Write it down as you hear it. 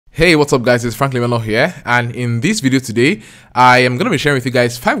Hey, what's up guys, it's Franklin Melo here, and in this video today I am going to be sharing with you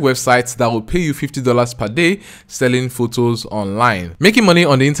guys 5 websites that will pay you $50 per day selling photos online. Making money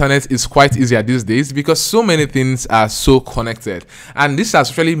on the internet is quite easier these days because so many things are so connected, and this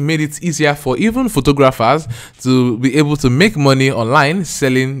has really made it easier for even photographers to be able to make money online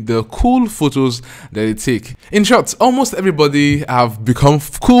selling the cool photos that they take. In short, almost everybody have become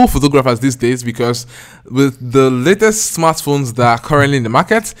cool photographers these days because with the latest smartphones that are currently in the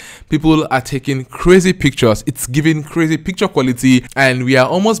market, people are taking crazy pictures. It's giving crazy picture quality, and we are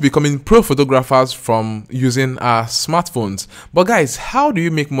almost becoming pro photographers from using our smartphones. But guys, how do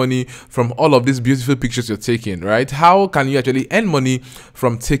you make money from all of these beautiful pictures you're taking, right? How can you actually earn money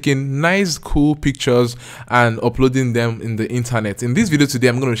from taking nice, cool pictures and uploading them in the internet? In this video today,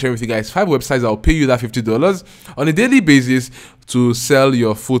 I'm going to share with you guys 5 websites that will pay you that $50 on a daily basis to sell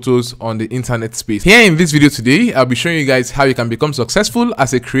your photos on the internet space. Here in this video today, I'll be showing you guys how you can become successful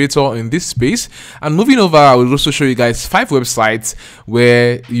as a creator in this space. And moving over, I will also show you guys 5 websites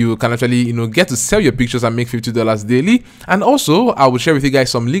where you can actually, get to sell your pictures and make $50 daily. And also, I will share with you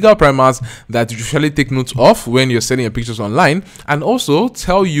guys some legal primers that you usually take note of when you're selling your pictures online, and also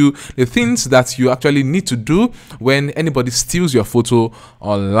tell you the things that you actually need to do when anybody steals your photo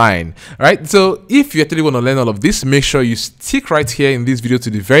online. All right, so if you actually want to learn all of this, make sure you stick right here in this video to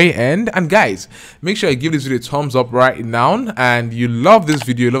the very end. And guys, make sure you give this video a thumbs up right now, and you love this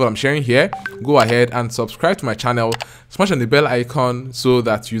video, you love what I'm sharing here, go ahead and subscribe to my channel, smash on the bell icon so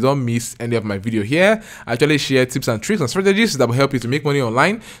that you don't miss any of my video here. I actually share tips and tricks and strategies that will help you to make money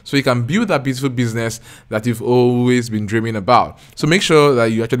online so you can build that beautiful business that you've always been dreaming about. So make sure that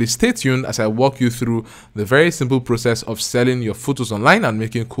you actually stay tuned as I walk you through the very simple process of selling your photos online and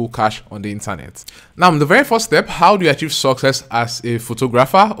making cool cash on the internet. Now, the very first step, how do you achieve success as a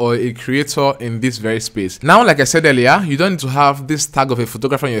photographer or a creator in this very space? Now, like I said earlier, you don't need to have this tag of a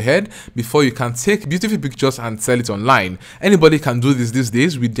photographer in your head before you can take beautiful pictures and sell it online. Anybody can do this these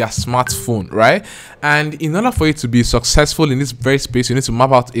days with their smartphone, right? And in order for you to be successful in this very space, you need to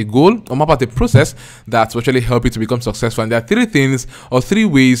map out a goal or map out a process that will actually help you to become successful. And there are 3 things or 3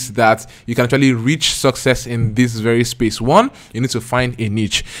 ways that you can actually reach success in this very space. 1, you need to find a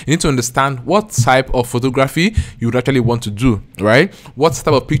niche. You need to understand what type of photography you would actually want to do, right? What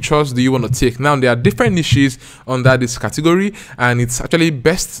type of pictures do you want to take? Now, there are different niches under this category, and it's actually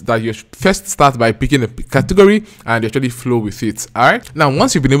best that you first start by picking a category and you actually flow with it. All right, now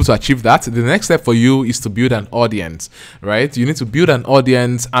once you've been able to achieve that, the next step for you is to build an audience, right? You need to build an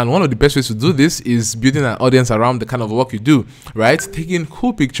audience, and one of the best ways to do this is building an audience around the kind of work you do, right? Taking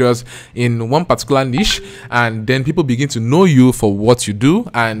cool pictures in one particular niche, and then people begin to know you for what you do,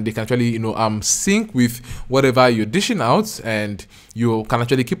 and they can actually sync with whatever you're dishing out, and you can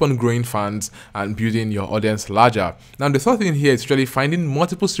actually keep on growing fans and building your audience larger. Now, the third thing here is actually finding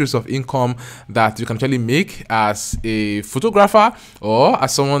multiple streams of income that you can actually make as a photographer or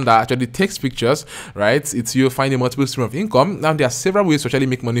as someone that actually takes pictures, right? It's you finding multiple streams of income. Now, there are several ways to actually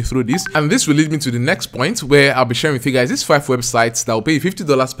make money through this, and this will lead me to the next point where I'll be sharing with you guys these 5 websites that will pay you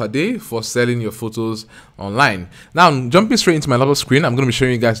 $50 per day for selling your photos online. Now, jumping straight into my laptop screen, I'm going to be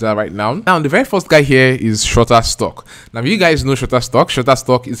showing you guys that right now. Now, the very first guy here is Shutterstock. Now, if you guys know Shutterstock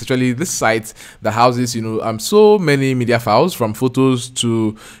is actually this site that houses so many media files, from photos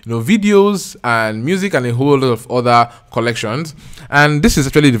to videos and music and a whole lot of other collections. And this is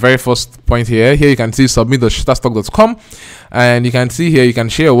actually the very first point here. Here you can see submit.shutterstock.com, and you can see here you can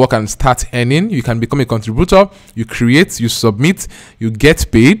share your work and start earning. You can become a contributor, you create, you submit, you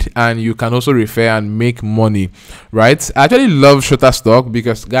get paid, and you can also refer and make money, right? I actually love Shutterstock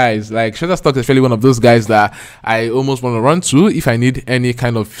because, guys, like, Shutterstock is actually one of those guys that I almost want to run to if I need any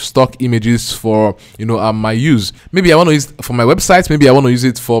kind of stock images for my use. Maybe I want to use it for my website, maybe I want to use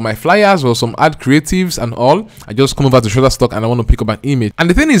it for my flyers or some ad creatives and all. I just come over to Shutterstock and I want to pick up an image. And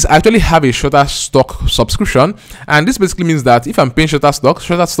the thing is, I actually have a Shutterstock subscription, and this basically means that if I'm paying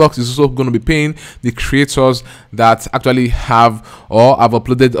Shutterstock is also going to be paying the creators that actually have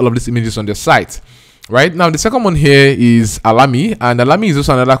uploaded all of these images on their site. Right now, the second one here is Alamy, and Alamy is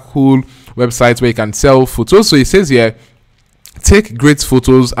also another cool website where you can sell photos. So it says here, take great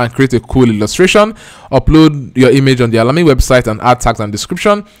photos and create a cool illustration, upload your image on the Alamy website and add tags and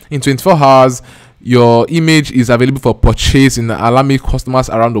description. In 24 hours, your image is available for purchase in Alamy customers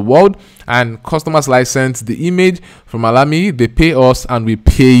around the world, and customers license the image from Alamy, they pay us and we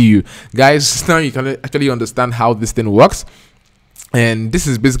pay you. Guys, now you can actually understand how this thing works. And this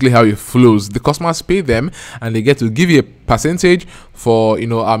is basically how it flows. The customers pay them, and they get to give you a percentage for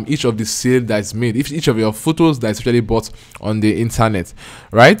each of the sale that is made, if each of your photos that is actually bought on the internet,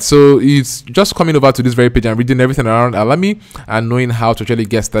 right? So it's just coming over to this very page and reading everything around Alamy and knowing how to actually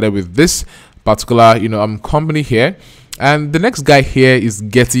get started with this particular company here. And the next guy here is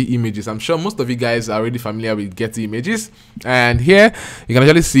Getty Images. I'm sure most of you guys are already familiar with Getty Images, and here you can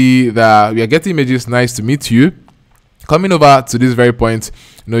actually see that we are Getty Images. Nice to meet you. Coming over to this very point,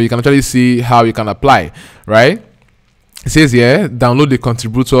 you can actually see how you can apply, right? It says here, download the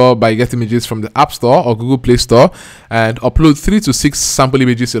contributor by Getty Images from the App Store or Google Play Store and upload 3 to 6 sample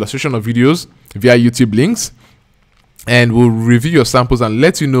images, illustration, or videos via YouTube links. And we'll review your samples and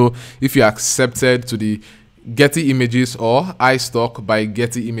let you know if you're accepted to the Getty Images or iStock by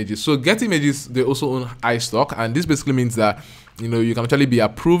Getty Images. So Getty Images, they also own iStock, and this basically means that you can actually be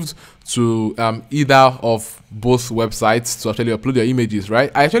approved to either of both websites to actually upload your images,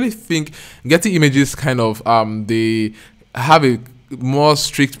 right? I actually think Getty Images kind of they have a more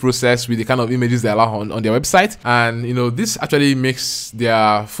strict process with the kind of images they allow on their website, and this actually makes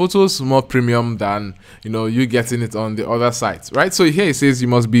their photos more premium than you getting it on the other sites, right? So here it says you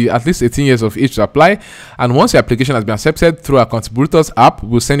must be at least 18 years of age to apply, and once your application has been accepted through our contributors app,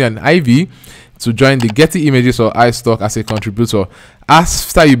 we'll send you an IV to join the Getty Images or iStock as a contributor.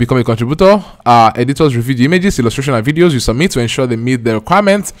 After you become a contributor, our editors review the images, illustration, and videos you submit to ensure they meet the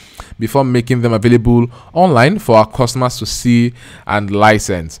requirements before making them available online for our customers to see and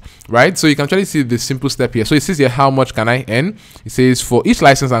license, right? So you can actually see the simple step here. So it says here, how much can I earn? It says for each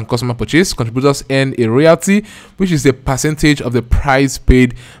license and customer purchase, contributors earn a royalty, which is a percentage of the price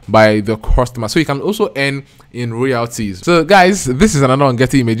paid by the customer. So you can also earn in royalties. So guys, this is another on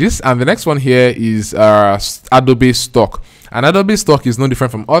Getty Images, and the next one here is Adobe Stock. And Adobe Stock is no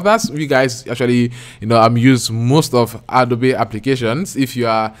different from others. You guys actually use most of Adobe applications if you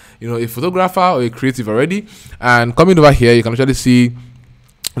are a photographer or a creative already. And coming over here, you can actually see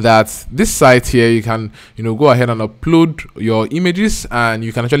that this site here, you can go ahead and upload your images, and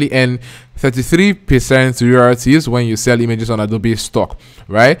you can actually earn 33% royalties when you sell images on Adobe Stock,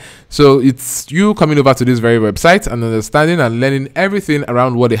 right? So it's you coming over to this very website and understanding and learning everything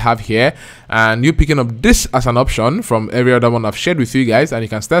around what they have here, and you picking up this as an option from every other one I've shared with you guys, and you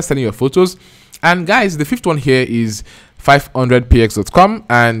can start selling your photos. And guys, the fifth one here is 500px.com,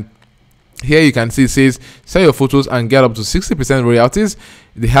 and here you can see it says sell your photos and get up to 60% royalties.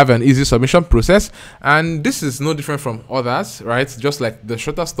 They have an easy submission process, and this is no different from others, right? Just like the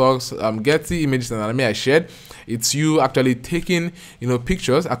Shutterstock, Getty Images, and Alamy I shared, it's you actually taking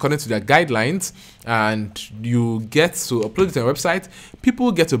pictures according to their guidelines, and you get to upload it on your website.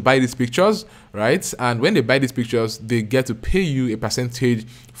 People get to buy these pictures, right? And when they buy these pictures, they get to pay you a percentage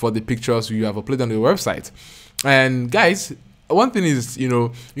for the pictures you have uploaded on your website. And guys, one thing is, you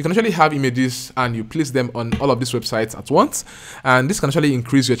can actually have images and you place them on all of these websites at once, and this can actually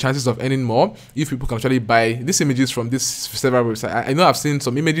increase your chances of earning more if people can actually buy these images from these several websites. I know I've seen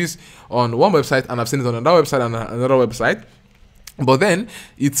some images on one website and I've seen it on another website and another website. But then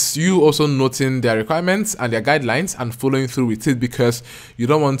it's you also noting their requirements and their guidelines and following through with it, because you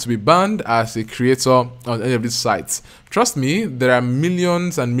don't want to be banned as a creator on any of these sites. Trust me, there are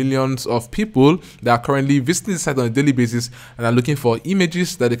millions and millions of people that are currently visiting the site on a daily basis and are looking for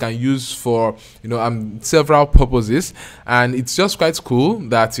images that they can use for several purposes. And it's just quite cool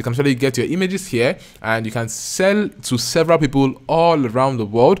that you can actually get your images here and you can sell to several people all around the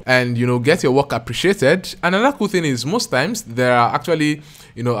world and get your work appreciated. And another cool thing is most times there are actually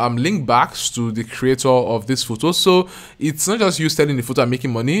link backs to the creator of this photo, so it's not just you selling the photo and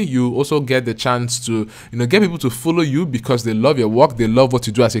making money. You also get the chance to get people to follow you because they love your work, they love what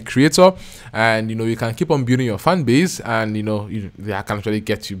you do as a creator, and you can keep on building your fan base, and they can actually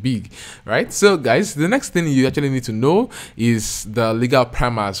get you big, right? So guys, the next thing you actually need to know is the legal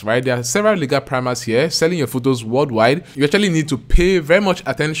primers, right? There are several legal primers here. Selling your photos worldwide, you actually need to pay very much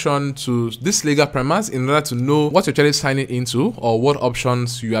attention to this legal primers in order to know what you're actually signing into or what options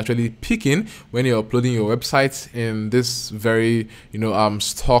you're actually picking when you're uploading your website in this very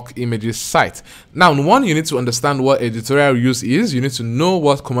stock images site. Now, one, you need to understand what editorial use is. You need to know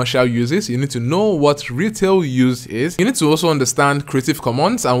what commercial use is. You need to know what retail use is. You need to also understand Creative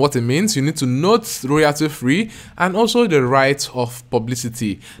Commons and what it means. You need to note royalty free and also the right of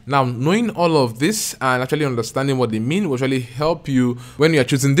publicity. Now, knowing all of this and actually understanding what they mean will actually help you when you are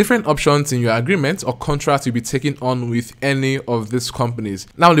choosing different options in your agreement or contract you'll be taking on with any of these companies.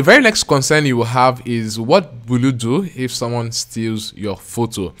 Now, the very next concern you will have is what will you do if someone steals your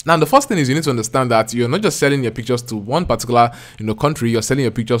photo? Now, the first thing is you need to understand that you're not just selling your pictures to one particular country, you're selling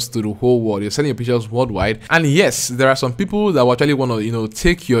your pictures to the whole world, you're selling your pictures worldwide. And yes, there are some people that will actually want to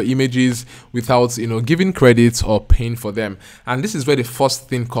take your images without giving credit or paying for them. And this is where the first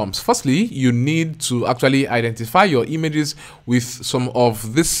thing comes. Firstly, you need to actually identify your images with some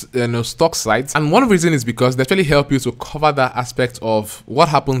of this stock sites, and one reason is because they actually help you to cover that aspect of what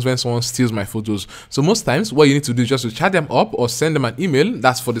happens when someone steals my photos. So most times what you need to do is just to chat them up or send them an email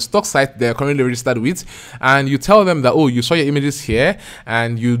that's for the stock site they're currently registered with, and you tell them that, oh, you saw your images here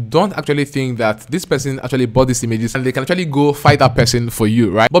and you don't actually think that this person actually bought these images, and they can actually go fight that person for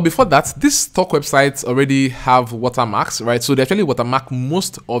you, right? But before that, these stock websites already have watermarks, right? So they actually watermark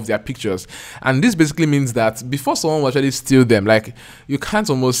most of their pictures, and this basically means that before someone will actually steal them, like, you can't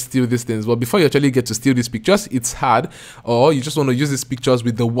almost steal these things, but before you actually get to steal these pictures, it's hard, or you just want to use these pictures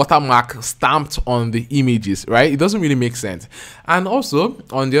with the watermark stamped on the images, right? It doesn't really make sense. And also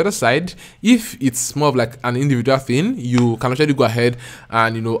on the other side, if it's more of like an individual thing, you can actually go ahead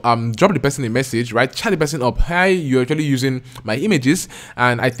and drop the person a message, right? Chat the person up, hi, you're actually using my images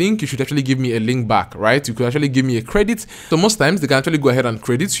and I think you should actually give me a link back, right? You could actually give me a credit. So most times they can actually go ahead and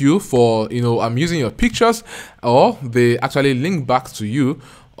credit you for I'm using your pictures, or they actually link back to you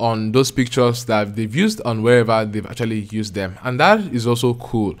on those pictures that they've used on wherever they've actually used them, and that is also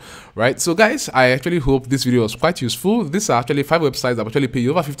cool, right? So guys, I actually hope this video was quite useful. These are actually 5 websites that actually pay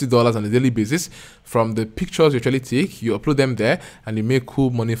you over $50 on a daily basis. From the pictures you actually take, you upload them there and you make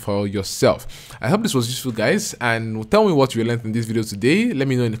cool money for yourself. I hope this was useful, guys, and tell me what you learned in this video today. Let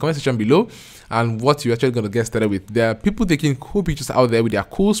me know in the comment section below and what you're actually going to get started with. There are people taking cool pictures out there with their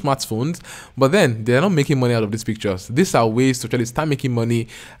cool smartphones, but then they're not making money out of these pictures. These are ways to actually start making money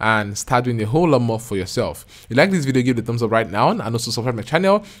and start doing a whole lot more for yourself. If you like this video, give it a thumbs up right now, and also subscribe to my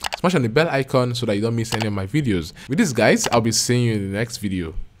channel, smash on the bell icon so that you don't miss any of my videos. With this, guys, I'll be seeing you in the next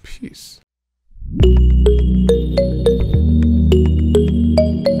video. Peace.